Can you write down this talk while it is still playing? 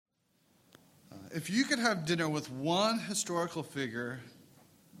If you could have dinner with one historical figure,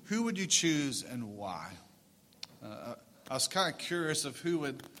 who would you choose and why? I was kind of curious of who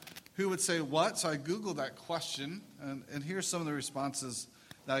would say what, so I Googled that question, and here's some of the responses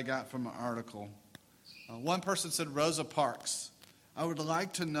that I got from an article. One person said Rosa Parks. I would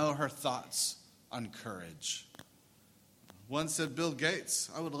like to know her thoughts on courage. One said Bill Gates.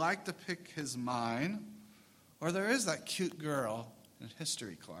 I would like to pick his mind. Or there is that cute girl in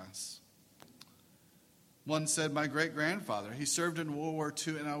history class. One said my great-grandfather. He served in World War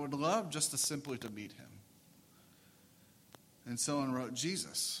II, and I would love just to simply to meet him. And someone wrote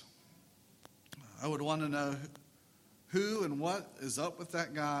Jesus. I would want to know who and what is up with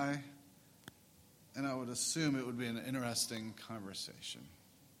that guy, and I would assume it would be an interesting conversation.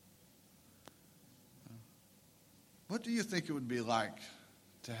 What do you think it would be like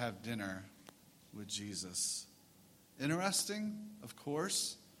to have dinner with Jesus? Interesting, of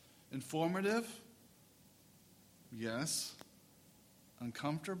course. Informative? Yes.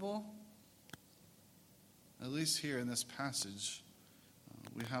 Uncomfortable? At least here in this passage,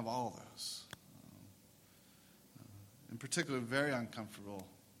 we have all those. In particular, very uncomfortable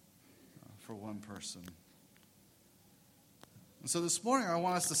for one person. And so this morning, I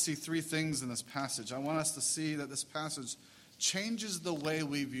want us to see three things in this passage. I want us to see that this passage changes the way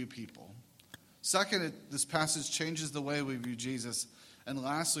we view people. Second, this passage changes the way we view Jesus. And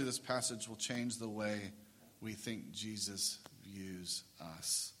lastly, this passage will change the way we think Jesus views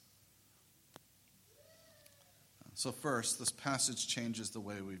us. So first, this passage changes the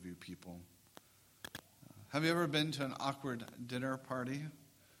way we view people. Have you ever been to an awkward dinner party?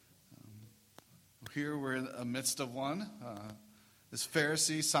 Here we're in the midst of one. This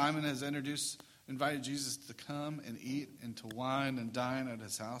Pharisee, Simon, has invited Jesus to come and eat and to wine and dine at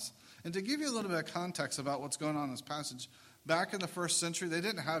his house. And to give you a little bit of context about what's going on in this passage, back in the first century, they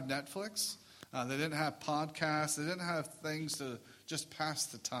didn't have Netflix. They didn't have podcasts. They didn't have things to just pass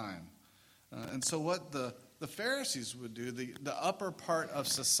the time. And so what the Pharisees would do, the upper part of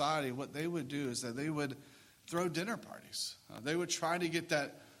society, what they would do is that they would throw dinner parties. They would try to get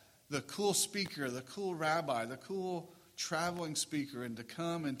the cool speaker, the cool rabbi, the cool traveling speaker, and to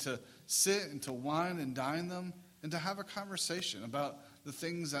come and to sit and to wine and dine them and to have a conversation about the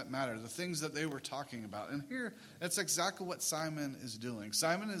things that matter, the things that they were talking about. And here, that's exactly what Simon is doing.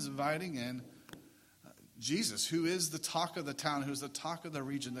 Simon is inviting in Jesus, who is the talk of the town, who's the talk of the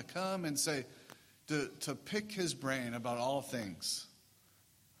region, to come and say, to pick his brain about all things.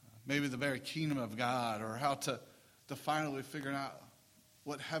 Maybe the very kingdom of God, or how to finally figure out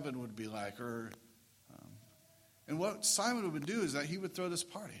what heaven would be like. And what Simon would do is that he would throw this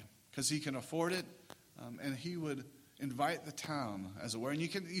party because he can afford it, and he would invite the town, as it were. And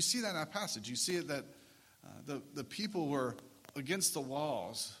you see that in that passage. You see it that the people were against the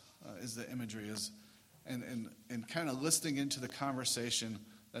walls, is the imagery, and kind of listening into the conversation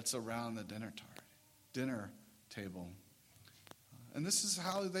that's around the dinner table. And this is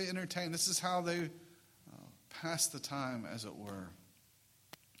how they entertain. This is how they pass the time, as it were.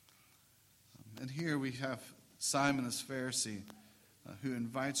 And here we have Simon, this Pharisee, who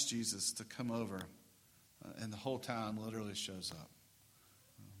invites Jesus to come over, and the whole town literally shows up.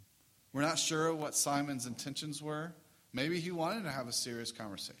 We're not sure what Simon's intentions were. Maybe he wanted to have a serious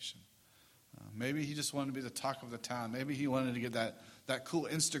conversation. Maybe he just wanted to be the talk of the town. Maybe he wanted to get that cool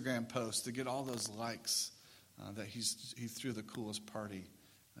Instagram post to get all those likes that he threw the coolest party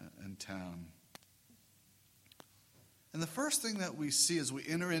in town. And the first thing that we see as we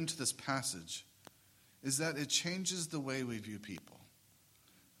enter into this passage is that it changes the way we view people.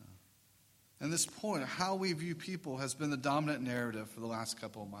 And this point, how we view people, has been the dominant narrative for the last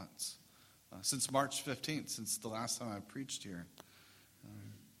couple of months. Since March 15th, since the last time I preached here.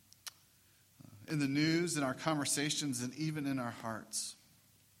 In the news, in our conversations, and even in our hearts.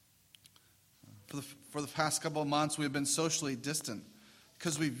 For the past couple of months, we've been socially distant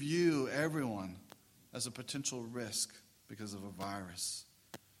because we view everyone as a potential risk because of a virus.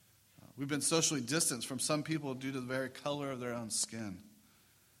 We've been socially distanced from some people due to the very color of their own skin,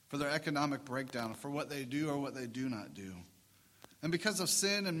 for their economic breakdown, for what they do or what they do not do. And because of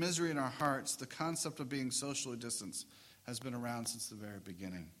sin and misery in our hearts, the concept of being socially distanced has been around since the very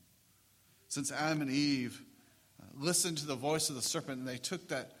beginning. Since Adam and Eve listened to the voice of the serpent and they took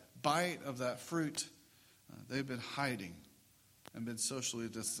that bite of that fruit, they've been hiding and been socially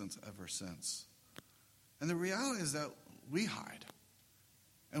distanced ever since. And the reality is that we hide.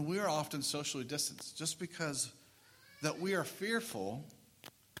 And we are often socially distanced just because that we are fearful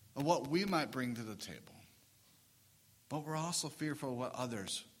of what we might bring to the table. But we're also fearful of what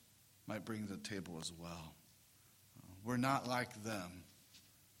others might bring to the table as well. We're not like them.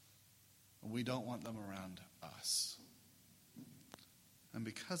 we don't want them around us. And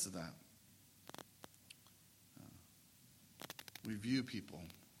because of that, we view people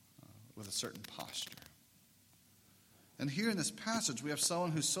with a certain posture. And here in this passage, we have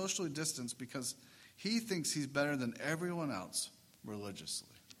someone who's socially distanced because he thinks he's better than everyone else religiously.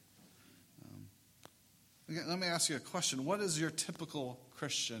 Again, let me ask you a question. What does your typical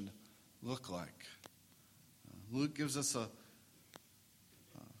Christian look like? Luke gives us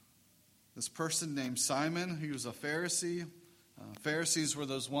this person named Simon. He was a Pharisee. Pharisees were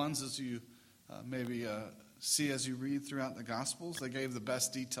those ones, as you maybe see as you read throughout the Gospels. They gave the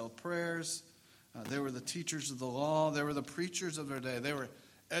best detailed prayers. They were the teachers of the law. They were the preachers of their day. They were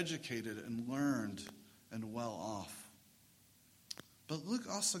educated and learned and well off. But Luke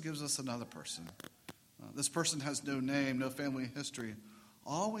also gives us another person. This person has no name, no family history.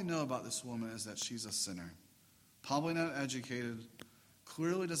 All we know about this woman is that she's a sinner. Probably not educated.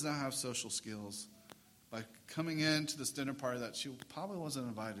 Clearly does not have social skills. By coming into this dinner party that she probably wasn't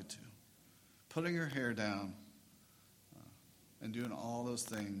invited to. Putting her hair down. And doing all those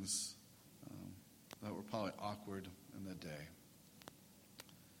things that were probably awkward in the day.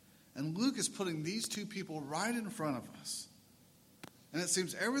 And Luke is putting these two people right in front of us. And it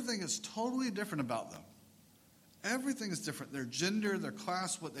seems everything is totally different about them. Everything is different. Their gender, their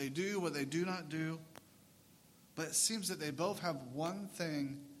class, what they do not do. But it seems that they both have one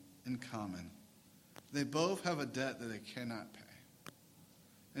thing in common. They both have a debt that they cannot pay.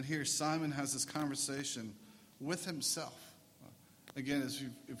 And here Simon has this conversation with himself. Again,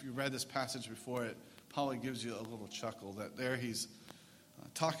 if you read this passage before, it probably gives you a little chuckle that there he's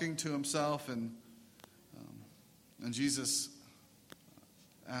talking to himself, and Jesus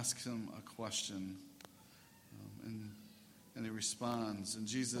asks him a question, and he responds. And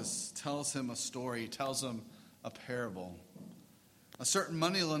Jesus tells him a story. He tells him a parable. A certain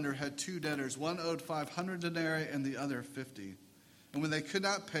moneylender had two debtors. One owed 500 denarii and the other 50. And when they could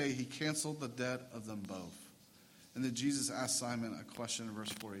not pay, he canceled the debt of them both. And then Jesus asked Simon a question in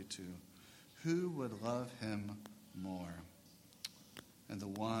verse 42. Who would love him more? And the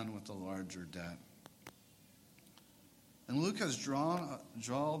one with the larger debt. And Luke has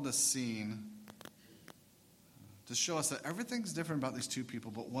drawn the scene to show us that everything's different about these two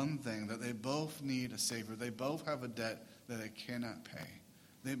people, but one thing, that they both need a Savior. They both have a debt that they cannot pay.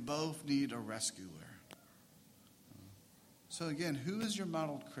 They both need a rescuer. So again, who is your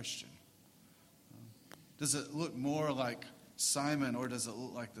modeled Christian? Does it look more like Simon, or does it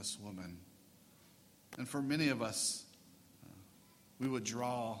look like this woman? And for many of us, we would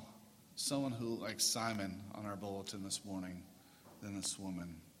draw someone who looked like Simon on our bulletin this morning than this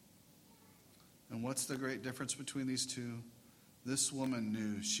woman. And what's the great difference between these two? This woman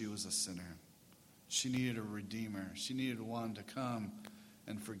knew she was a sinner. She needed a redeemer. She needed one to come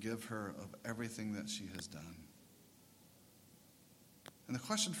and forgive her of everything that she has done. And the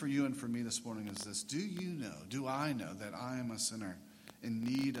question for you and for me this morning is this. Do I know that I am a sinner in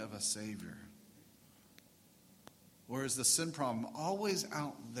need of a Savior? Or is the sin problem always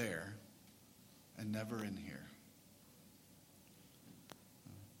out there and never in here?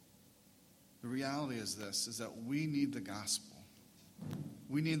 The reality is this, is that we need the gospel.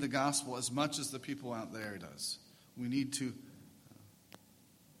 We need the gospel as much as the people out there does. We need to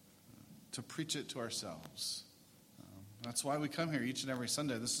preach it to ourselves. That's why we come here each and every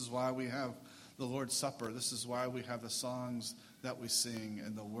Sunday. This is why we have the Lord's Supper. This is why we have the songs that we sing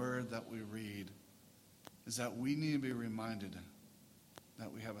and the word that we read, is that we need to be reminded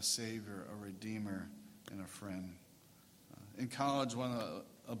that we have a Savior, a Redeemer, and a friend. In college,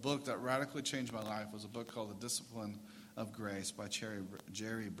 a book that radically changed my life was a book called The Discipline of Grace by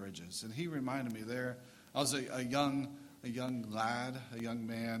Jerry Bridges. And he reminded me there, I was a young lad, a young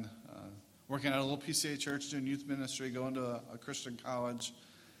man, working at a little PCA church, doing youth ministry, going to a Christian college.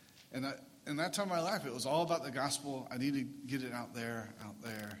 And in that time of my life, it was all about the gospel. I need to get it out there, out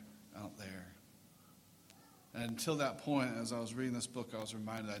there, out there. And until that point, as I was reading this book, I was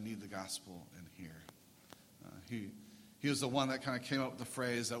reminded I need the gospel in here. He was the one that kind of came up with the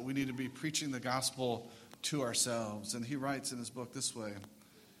phrase that we need to be preaching the gospel to ourselves. And he writes in his book this way,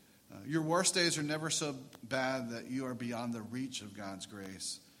 your worst days are never so bad that you are beyond the reach of God's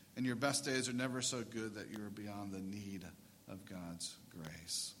grace. And your best days are never so good that you are beyond the need of God's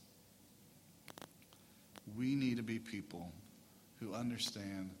grace. We need to be people who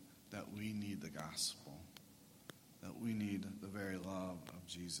understand that we need the gospel, that we need the very love of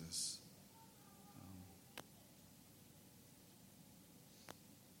Jesus.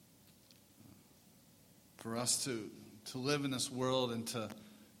 For us to live in this world and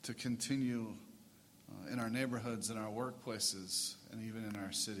to continue in our neighborhoods, in our workplaces, and even in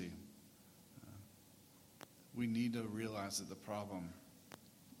our city, we need to realize that the problem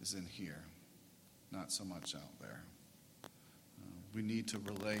is in here, not so much out there. We need to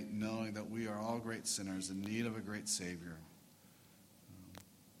relate knowing that we are all great sinners in need of a great Savior.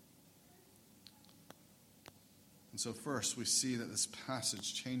 And so first, we see that this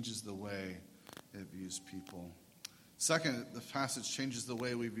passage changes the way it views people. Second, the passage changes the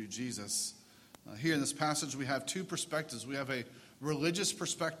way we view Jesus. Here in this passage, we have two perspectives. We have a religious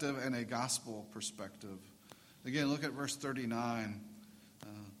perspective and a gospel perspective. Again, look at verse 39.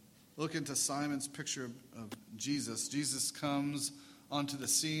 Look into Simon's picture of Jesus. Jesus comes onto the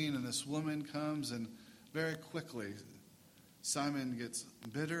scene, and this woman comes, and very quickly, Simon gets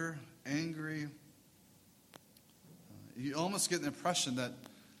bitter, angry. You almost get the impression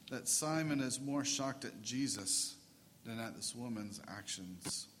that Simon is more shocked at Jesus than at this woman's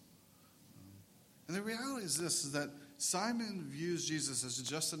actions. And the reality is this, is that Simon views Jesus as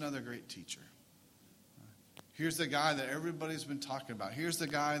just another great teacher. Here's the guy that everybody's been talking about. Here's the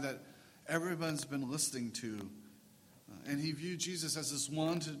guy that everyone's been listening to. And he viewed Jesus as this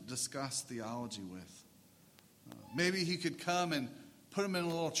one to discuss theology with. Maybe he could come and put him in a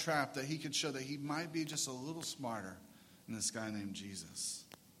little trap that he could show that he might be just a little smarter than this guy named Jesus.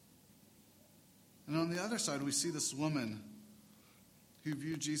 And on the other side, we see this woman who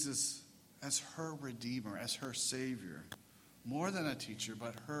viewed Jesus as her Redeemer, as her Savior. More than a teacher,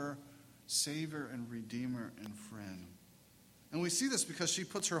 but her Savior and Redeemer and friend. And we see this because she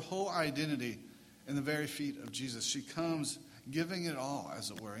puts her whole identity in the very feet of Jesus. She comes giving it all,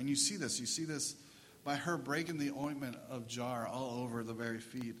 as it were. And you see this. You see this by her breaking the ointment of jar all over the very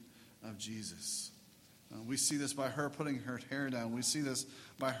feet of Jesus. We see this by her putting her hair down. We see this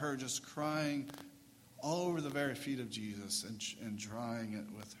by her just crying all over the very feet of Jesus and drying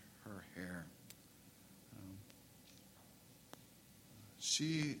it with her hair.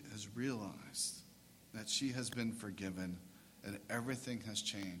 She has realized that she has been forgiven and everything has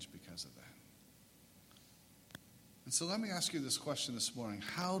changed because of that. And so let me ask you this question this morning.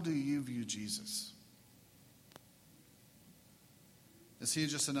 How do you view Jesus? Is he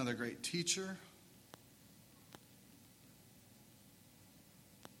just another great teacher?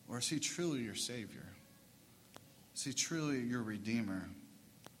 Or is he truly your Savior? Is he truly your Redeemer?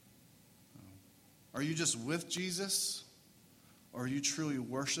 Are you just with Jesus? Or are you truly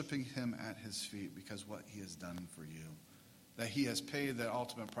worshiping him at his feet because what he has done for you? That he has paid that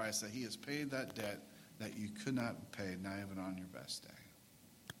ultimate price, that he has paid that debt that you could not pay, not even on your best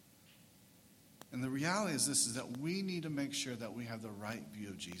day. And the reality is this, is that we need to make sure that we have the right view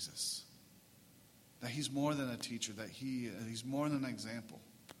of Jesus. That he's more than a teacher, that he's more than an example.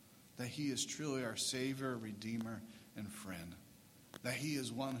 That he is truly our Savior, Redeemer, and friend. That he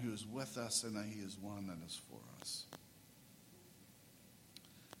is one who is with us and that he is one that is for us.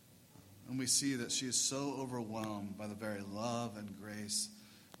 And we see that she is so overwhelmed by the very love and grace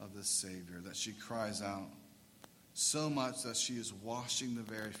of this Savior that she cries out so much that she is washing the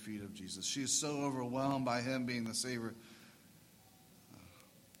very feet of Jesus. She is so overwhelmed by him being the Savior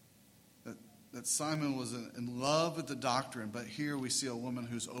that Simon was in love with the doctrine, but here we see a woman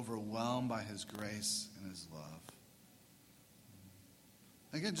who's overwhelmed by his grace and his love.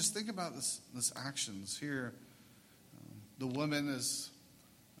 Again, just think about this actions here. The woman is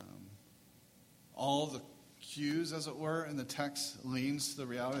all the cues, as it were, in the text leans to the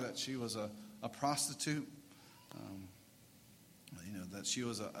reality that she was a prostitute, that she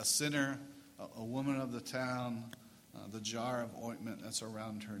was a sinner, a woman of the town, the jar of ointment that's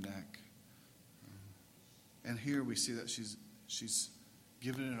around her neck. And here we see that she's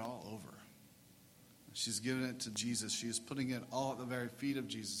given it all over. She's given it to Jesus. She is putting it all at the very feet of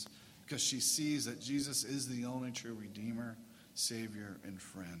Jesus because she sees that Jesus is the only true Redeemer, Savior, and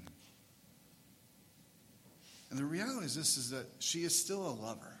friend. And the reality is this, is that she is still a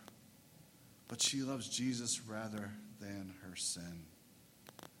lover, but she loves Jesus rather than her sin.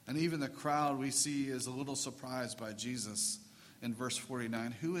 And even the crowd we see is a little surprised by Jesus in verse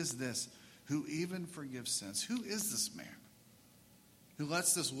 49. Who is this who even forgives sins? Who is this man who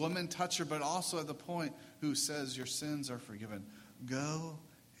lets this woman touch her, but also at the point who says your sins are forgiven? Go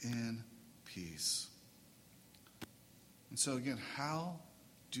in peace. And so again, how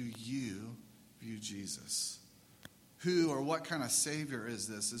do you view Jesus? Who or what kind of Savior is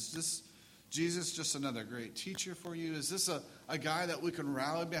this? Is this Jesus just another great teacher for you? Is this a guy that we can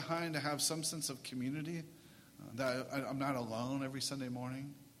rally behind to have some sense of community? That I'm not alone every Sunday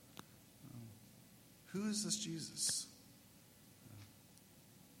morning? Who is this Jesus?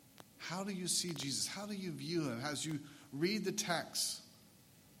 How do you see Jesus? How do you view him? As you read the text,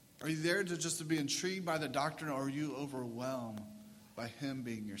 are you there to be intrigued by the doctrine, or are you overwhelmed by him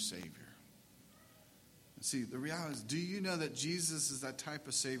being your Savior? See, the reality is, do you know that Jesus is that type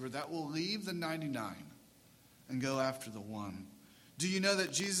of Savior that will leave the 99 and go after the one? Do you know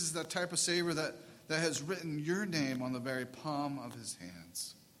that Jesus is that type of Savior that has written your name on the very palm of his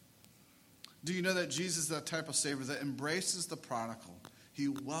hands? Do you know that Jesus is that type of Savior that embraces the prodigal? He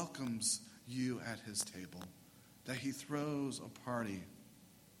welcomes you at his table, that he throws a party.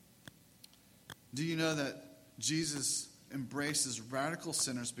 Do you know that Jesus embraces radical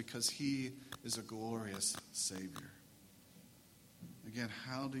sinners because he is a glorious Savior? Again,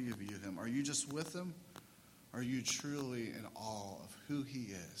 how do you view him? Are you just with him? Are you truly in awe of who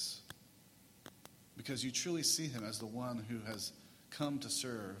he is? Because you truly see him as the one who has come to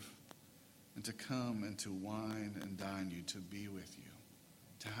serve and to come and to wine and dine you, to be with you,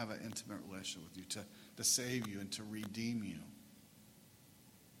 to have an intimate relationship with you, to save you and to redeem you.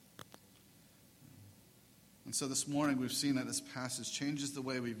 And so this morning we've seen that this passage changes the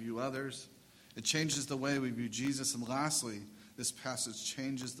way we view others. It changes the way we view Jesus. And lastly, this passage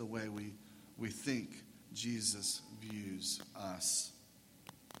changes the way we think Jesus views us.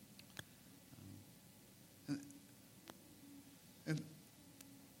 And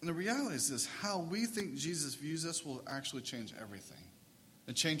the reality is this: how we think Jesus views us will actually change everything.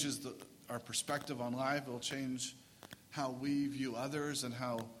 It changes our perspective on life. It will change how we view others and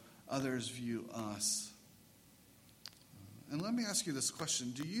how others view us. And let me ask you this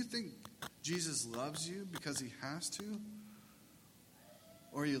question. Do you think Jesus loves you because he has to?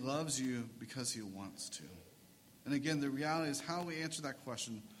 Or he loves you because he wants to? And again, the reality is how we answer that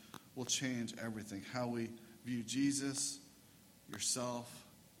question will change everything. How we view Jesus, yourself,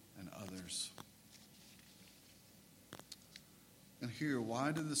 and others. And here,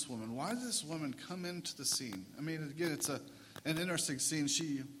 why did this woman come into the scene? I mean, again, it's an interesting scene.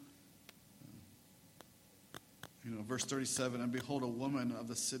 She, verse 37, and behold, a woman of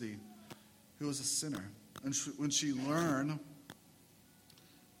the city who was a sinner. And when she learned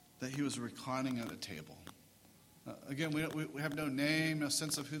that he was reclining at a table. Again, we have no name, no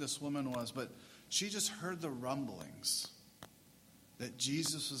sense of who this woman was, but she just heard the rumblings that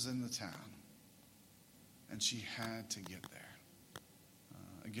Jesus was in the town, and she had to get there.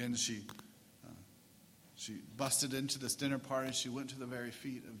 Again, she busted into this dinner party. She went to the very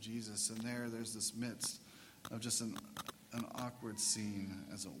feet of Jesus, and there's this midst of just an awkward scene,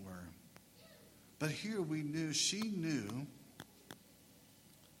 as it were. But here she knew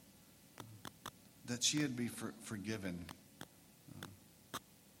that she had been forgiven.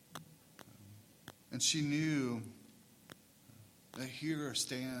 And she knew that here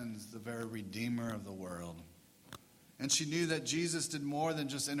stands the very Redeemer of the world. And she knew that Jesus did more than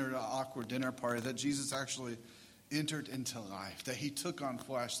just enter an awkward dinner party, that Jesus actually entered into life, that he took on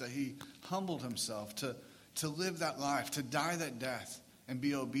flesh, that he humbled himself to live that life, to die that death, and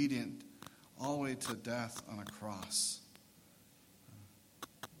be obedient all the way to death on a cross.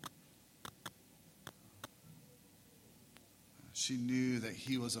 She knew that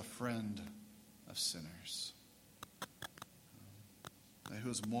he was a friend of sinners. That he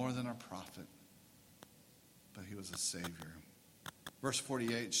was more than a prophet, but he was a Savior. Verse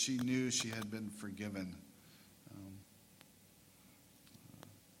 48, she knew she had been forgiven.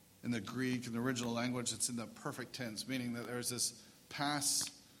 In the Greek, in the original language, it's in the perfect tense, meaning that there's this past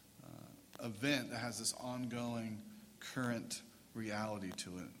event that has this ongoing, current reality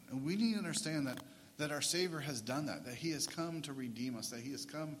to it. And we need to understand that our Savior has done that he has come to redeem us, that he has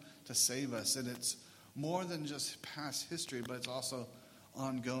come to save us. And it's more than just past history, but it's also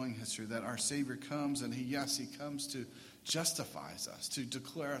ongoing history, that our Savior comes and he comes to justify us, to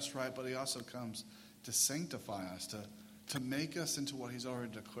declare us right, but he also comes to sanctify us, to make us into what he's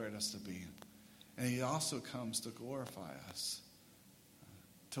already declared us to be. And he also comes to glorify us,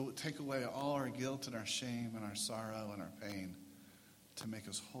 to take away all our guilt and our shame and our sorrow and our pain, to make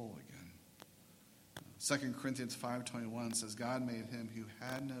us whole again. 2 Corinthians 5:21 says, God made him who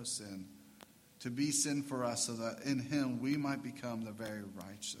had no sin to be sin for us, so that in him we might become the very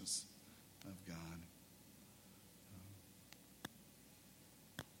righteousness of God.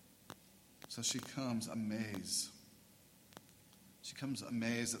 So she comes amazed. She comes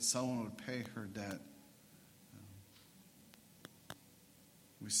amazed that someone would pay her debt.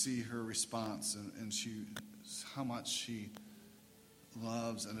 We see her response and how much she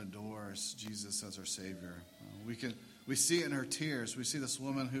loves and adores Jesus as her Savior. We see it in her tears. We see this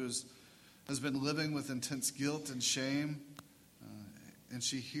woman has been living with intense guilt and shame. And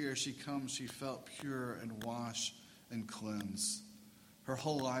she comes, she felt pure and washed and cleansed. Her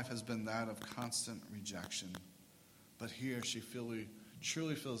whole life has been that of constant rejection. But here she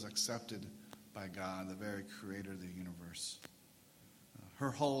truly feels accepted by God, the very creator of the universe. Her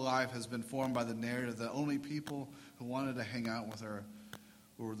whole life has been formed by the narrative that only people who wanted to hang out with her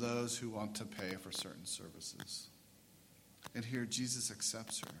were those who want to pay for certain services. And here Jesus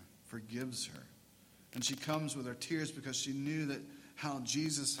accepts her, forgives her. And she comes with her tears because she knew that how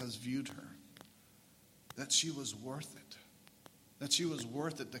Jesus has viewed her, that she was worth it. That she was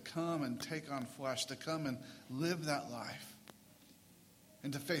worth it to come and take on flesh, to come and live that life,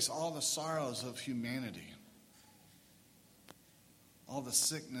 and to face all the sorrows of humanity, all the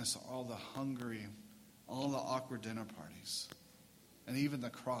sickness, all the hungry, all the awkward dinner parties, and even the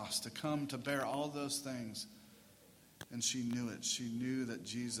cross, to come to bear all those things. And she knew it. She knew that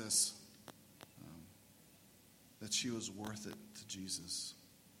Jesus, that she was worth it to Jesus.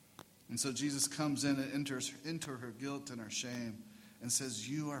 And so Jesus comes in and enters into her guilt and her shame and says,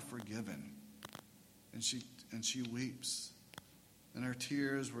 "You are forgiven." And she weeps. And her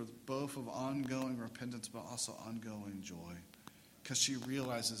tears were both of ongoing repentance, but also ongoing joy. Because she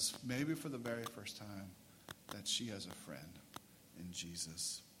realizes, maybe for the very first time, that she has a friend in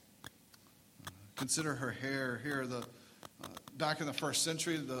Jesus. Consider her hair here. Back in the first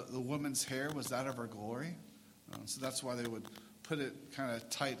century, the woman's hair was that of her glory. So that's why they would put it kind of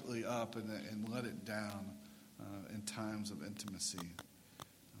tightly up and let it down in times of intimacy.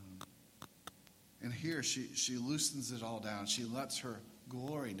 And here she loosens it all down. She lets her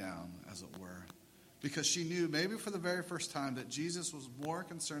glory down, as it were. Because she knew, maybe for the very first time, that Jesus was more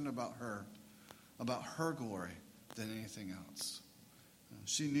concerned about her glory, than anything else.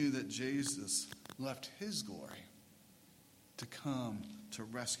 She knew that Jesus left his glory to come to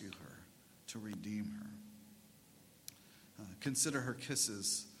rescue her, to redeem her. Consider her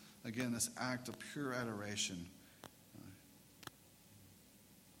kisses. Again, this act of pure adoration.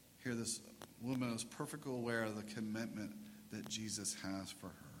 Here, this woman is perfectly aware of the commitment that Jesus has for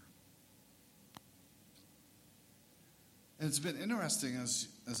her. And it's been interesting as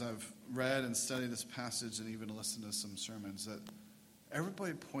I've read and studied this passage and even listened to some sermons that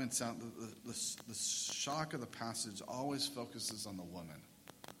everybody points out that the shock of the passage always focuses on the woman.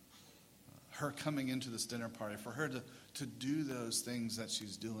 Her coming into this dinner party, for her to do those things that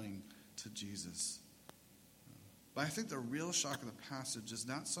she's doing to Jesus. But I think the real shock of the passage is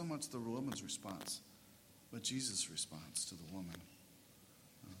not so much the woman's response, but Jesus' response to the woman.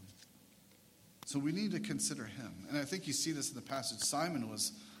 So we need to consider him. And I think you see this in the passage. Simon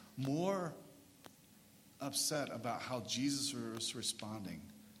was more upset about how Jesus was responding,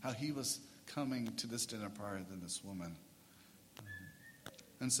 how he was coming to this dinner party than this woman.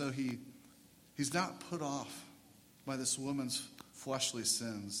 And so he's not put off by this woman's fleshly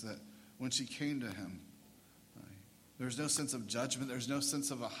sins, that when she came to him, there's no sense of judgment. There's no sense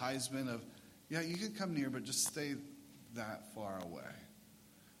of a Heisman of, yeah, you can come near, but just stay that far away.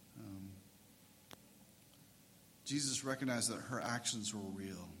 Jesus recognized that her actions were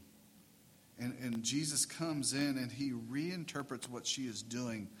real. And Jesus comes in and he reinterprets what she is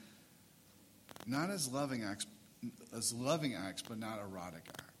doing, not as loving acts, but not erotic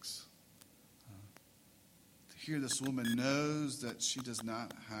acts. Here, this woman knows that she does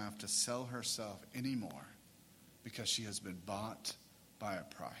not have to sell herself anymore because she has been bought by a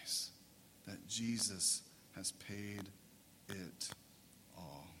price, that Jesus has paid it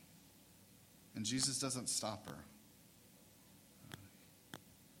all. And Jesus doesn't stop her.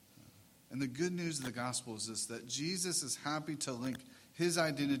 And the good news of the gospel is this, that Jesus is happy to link his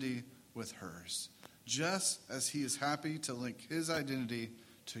identity with hers, just as he is happy to link his identity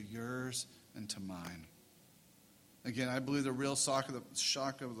to yours and to mine. Again, I believe the real shock of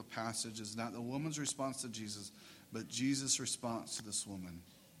the passage is not the woman's response to Jesus, but Jesus' response to this woman.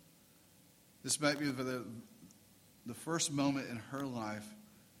 This might be the first moment in her life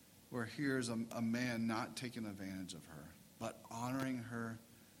where here's a man not taking advantage of her, but honoring her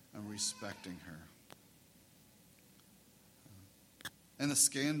and respecting her. And the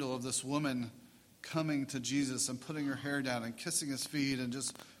scandal of this woman coming to Jesus and putting her hair down and kissing his feet and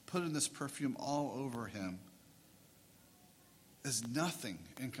just putting this perfume all over him is nothing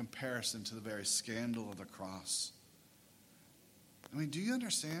in comparison to the very scandal of the cross. I mean, do you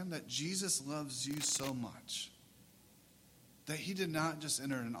understand that Jesus loves you so much that he did not just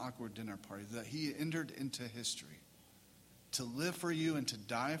enter an awkward dinner party, that he entered into history to live for you and to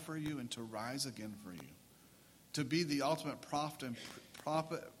die for you and to rise again for you, to be the ultimate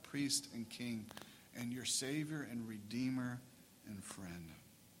prophet, priest, and king, and your Savior and Redeemer and friend.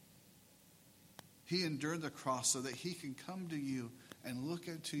 He endured the cross so that he can come to you and look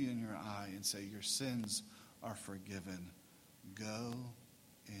into you in your eye and say, your sins are forgiven. Go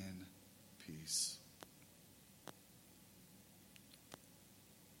in peace.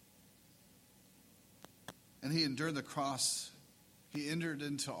 And he endured the cross He entered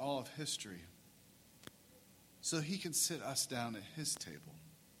into all of history so he can sit us down at his table.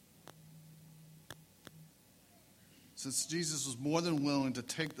 Since Jesus was more than willing to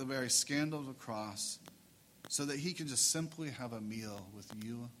take the very scandal of the cross so that he can just simply have a meal with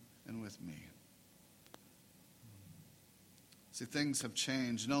you and with me. See, things have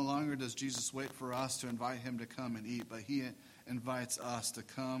changed. No longer does Jesus wait for us to invite him to come and eat, but he invites us to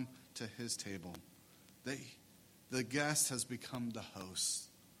come to his table. The guest has become the host.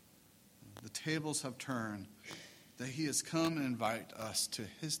 The tables have turned. That he has come and invite us to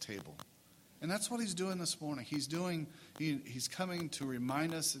his table. And that's what he's doing this morning. He's coming to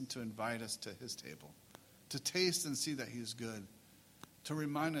remind us and to invite us to his table. To taste and see that he is good. To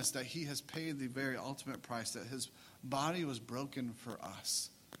remind us that he has paid the very ultimate price. That his body was broken for us.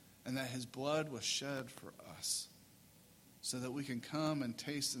 And that his blood was shed for us. So that we can come and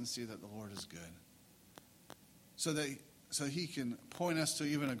taste and see that the Lord is good. So he can point us to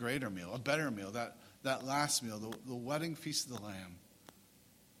even a greater meal, a better meal, that last meal, the wedding feast of the Lamb.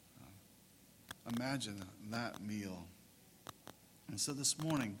 Imagine that meal. And so this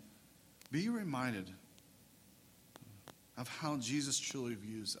morning, be reminded of how Jesus truly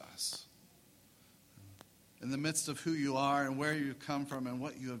views us. In the midst of who you are and where you come from and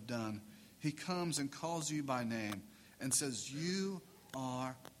what you have done, he comes and calls you by name and says, "You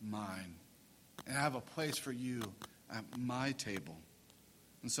are mine, and I have a place for you at my table."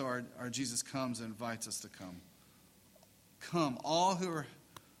 And so our Jesus comes and invites us to come. Come, all who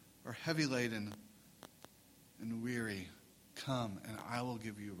are heavy laden and weary, come, and I will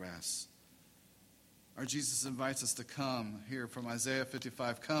give you rest. Our Jesus invites us to come here from Isaiah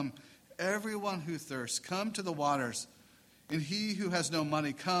 55. Come, everyone who thirsts, come to the waters. And he who has no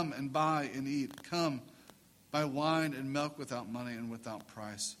money, come and buy and eat. Come, buy wine and milk without money and without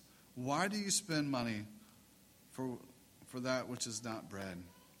price. Why do you spend money for that which is not bread,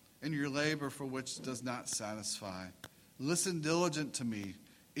 and your labor for which does not satisfy? Listen diligent to me,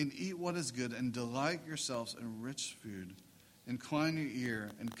 and eat what is good, and delight yourselves in rich food. Incline your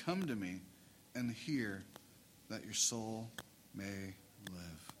ear, and come to me, and hear, that your soul may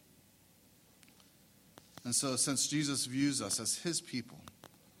live. And so, since Jesus views us as his people,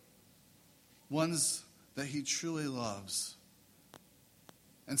 ones that he truly loves,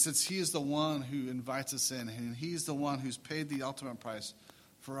 and since he is the one who invites us in, and he's the one who's paid the ultimate price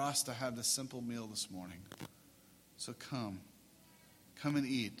for us to have this simple meal this morning. So come and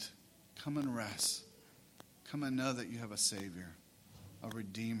eat, come and rest, come and know that you have a Savior, a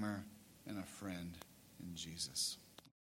Redeemer, and a friend in Jesus.